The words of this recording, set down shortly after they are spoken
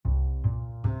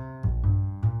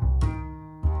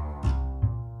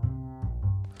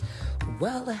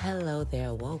Well, hello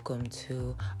there. Welcome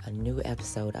to a new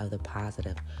episode of the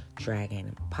Positive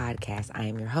Dragon podcast. I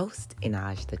am your host,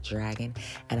 Inaj the Dragon,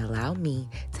 and allow me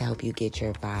to help you get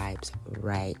your vibes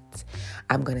right.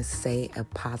 I'm going to say a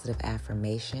positive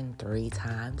affirmation 3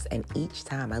 times, and each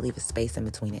time I leave a space in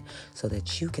between it so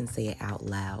that you can say it out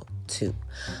loud too.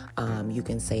 You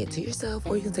can say it to yourself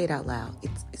or you can say it out loud.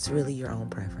 It's really your own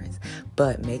preference,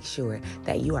 but make sure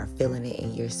that you are feeling it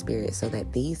in your spirit so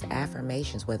that these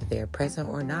affirmations, whether they're present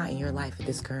or not in your life at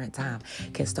this current time,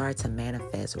 can start to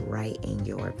manifest right in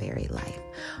your very life.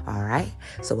 All right.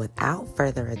 So without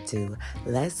further ado,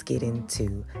 let's get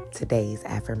into today's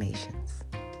affirmations.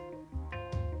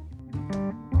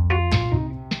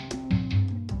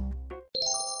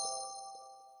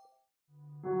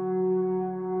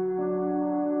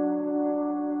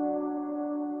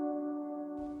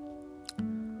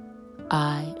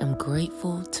 I am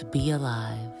grateful to be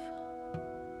alive.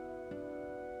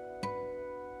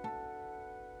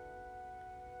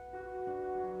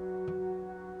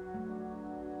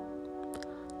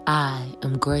 I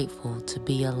am grateful to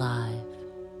be alive.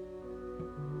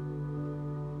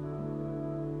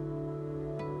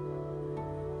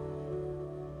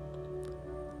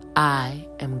 I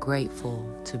am grateful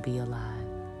to be alive.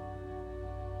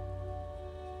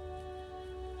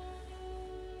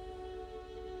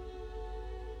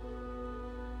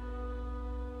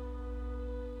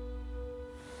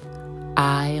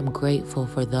 I am grateful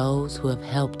for those who have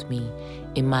helped me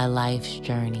in my life's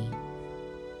journey.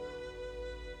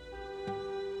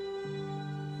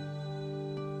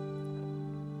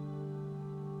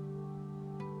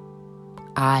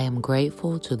 I am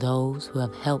grateful to those who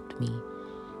have helped me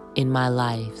in my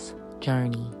life's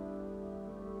journey.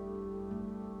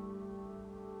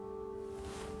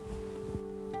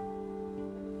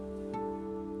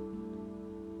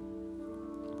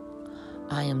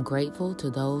 I am grateful to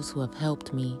those who have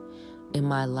helped me in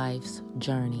my life's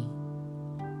journey.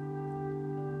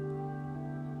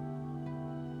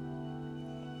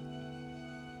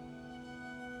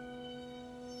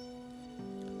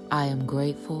 I am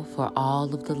grateful for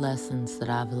all of the lessons that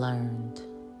I've learned.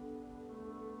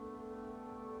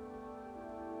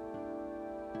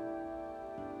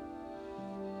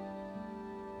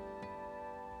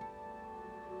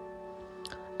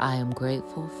 I am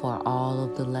grateful for all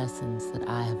of the lessons that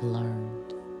I have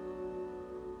learned.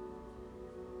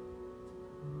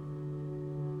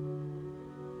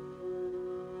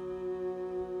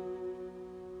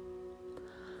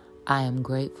 I am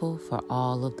grateful for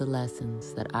all of the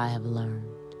lessons that I have learned.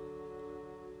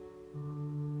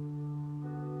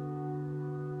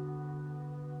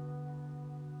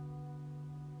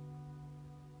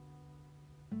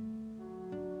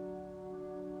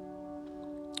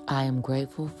 I am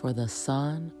grateful for the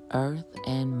sun, earth,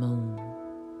 and moon.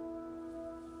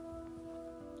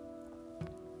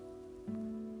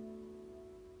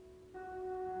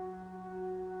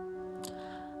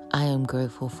 I am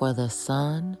grateful for the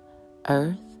sun,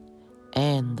 earth,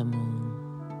 and the moon.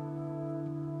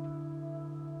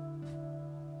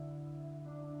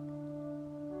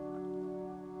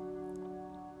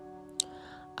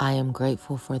 I am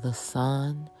grateful for the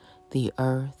sun, the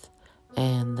earth,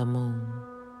 and the moon.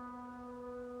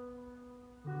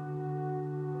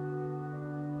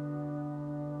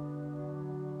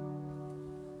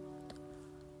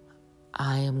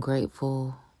 I am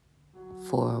grateful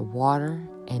for water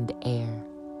and air.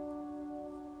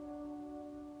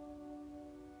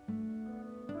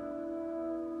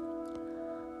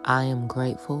 I am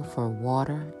grateful for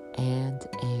water and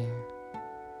air.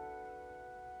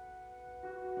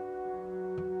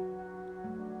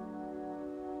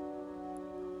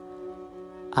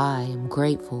 I am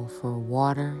grateful for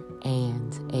water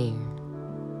and air.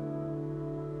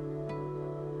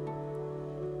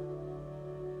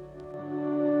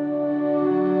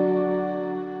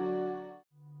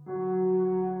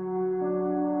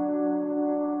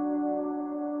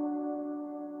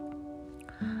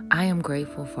 I am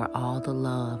grateful for all the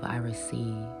love I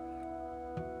receive.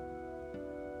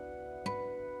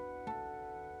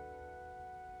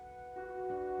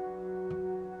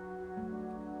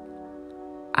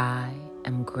 I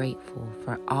am grateful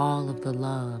for all of the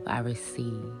love I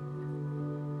receive.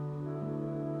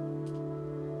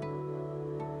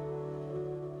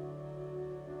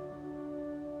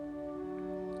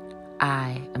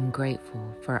 I am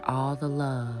grateful for all the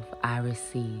love I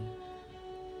receive.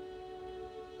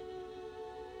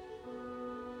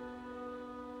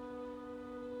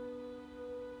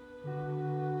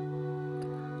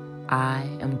 I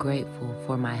am grateful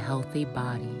for my healthy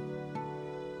body.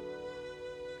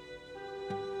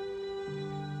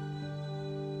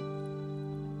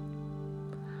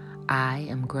 I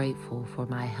am grateful for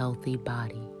my healthy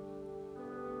body.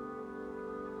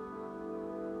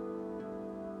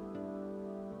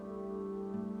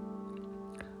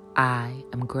 I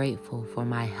am grateful for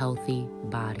my healthy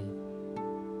body.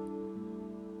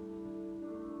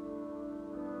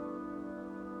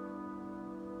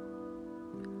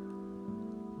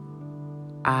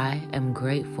 I am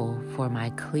grateful for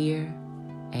my clear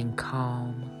and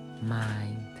calm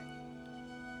mind.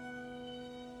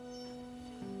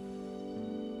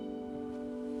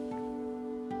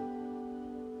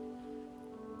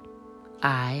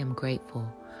 I am grateful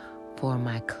for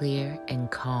my clear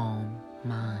and calm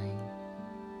mind.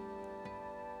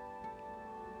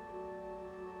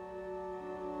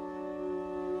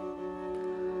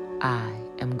 I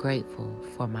am grateful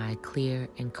for my clear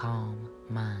and calm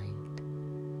mind.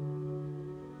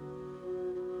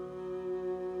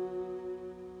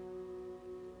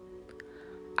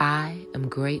 I am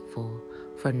grateful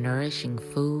for nourishing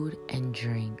food and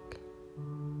drink.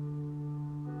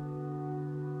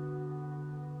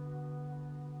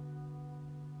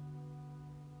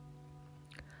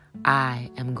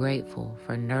 I am grateful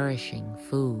for nourishing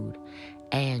food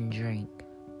and drink.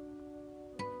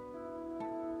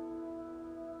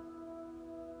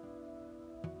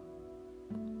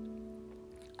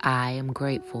 I am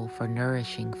grateful for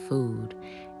nourishing food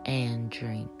and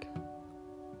drink.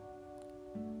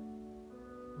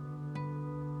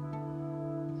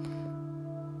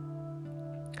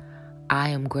 I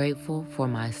am grateful for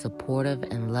my supportive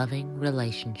and loving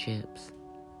relationships.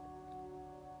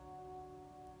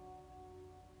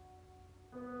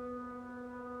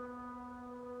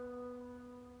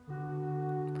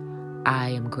 I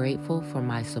am grateful for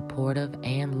my supportive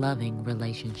and loving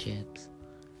relationships.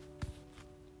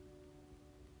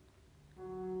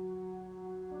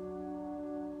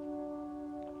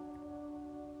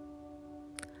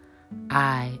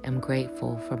 I am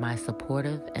grateful for my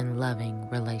supportive and loving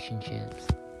relationships.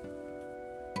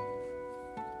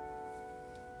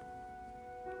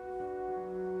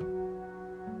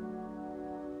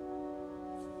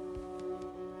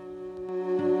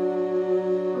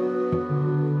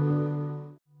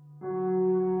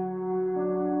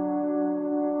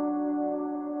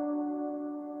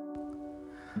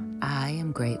 I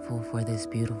am grateful for this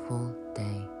beautiful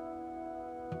day.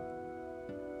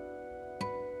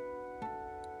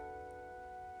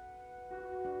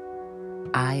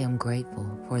 I am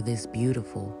grateful for this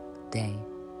beautiful day.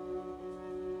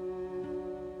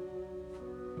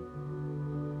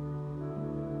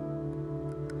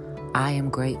 I am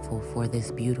grateful for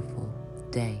this beautiful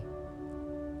day.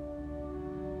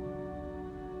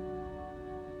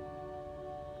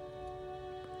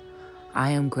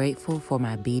 I am grateful for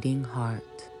my beating heart.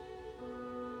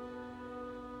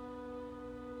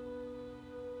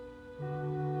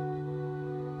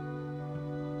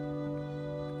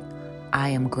 I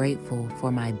am grateful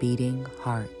for my beating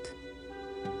heart.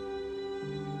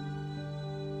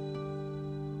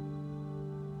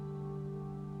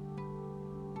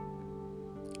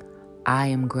 I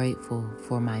am grateful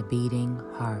for my beating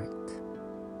heart.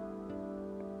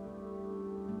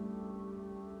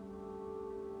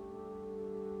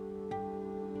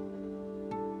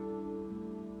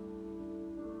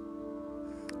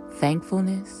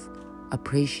 Thankfulness,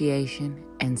 appreciation,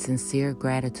 and sincere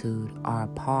gratitude are a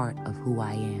part of who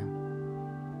I am.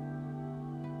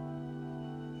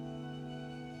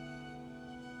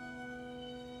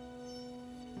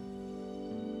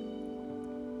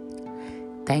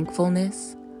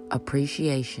 Thankfulness,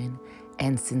 appreciation,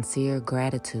 and sincere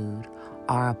gratitude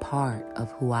are a part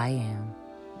of who I am.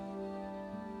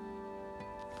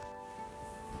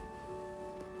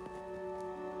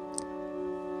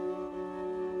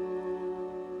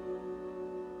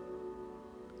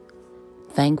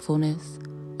 Thankfulness,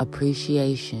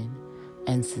 appreciation,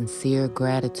 and sincere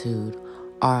gratitude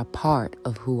are a part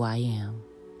of who I am.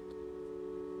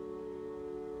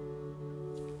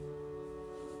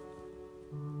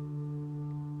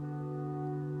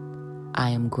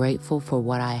 I am grateful for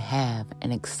what I have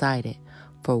and excited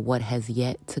for what has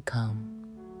yet to come.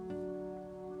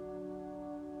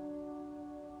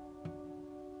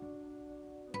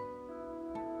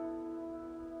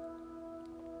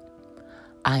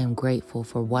 I am grateful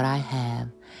for what I have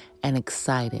and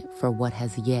excited for what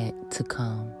has yet to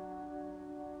come.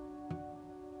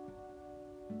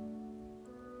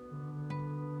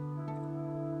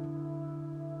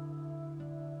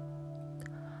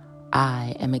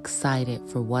 I am excited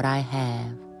for what I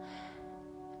have,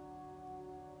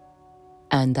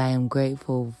 and I am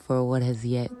grateful for what has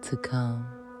yet to come.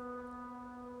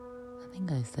 I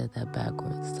think I said that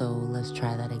backwards, so let's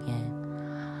try that again.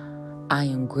 I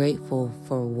am grateful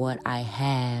for what I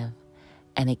have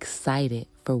and excited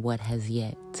for what has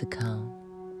yet to come.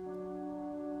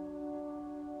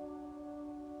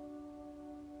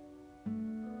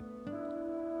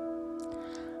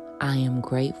 I am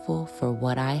grateful for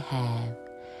what I have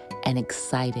and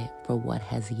excited for what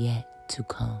has yet to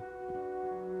come.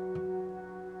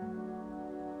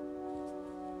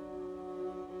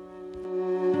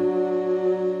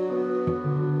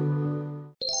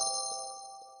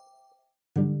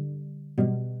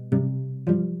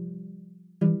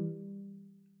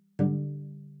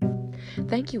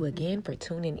 Thank you again for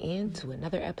tuning in to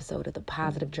another episode of the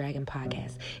Positive Dragon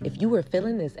Podcast. If you were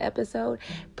feeling this episode,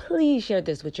 please share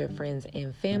this with your friends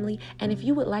and family. And if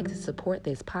you would like to support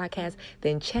this podcast,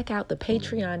 then check out the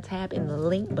Patreon tab in the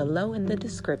link below in the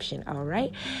description, all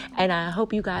right? And I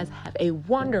hope you guys have a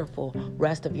wonderful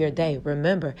rest of your day.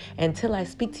 Remember, until I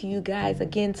speak to you guys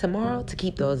again tomorrow, to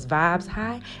keep those vibes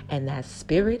high and that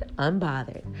spirit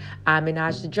unbothered. I'm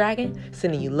Minaj the Dragon,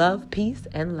 sending you love, peace,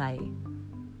 and light.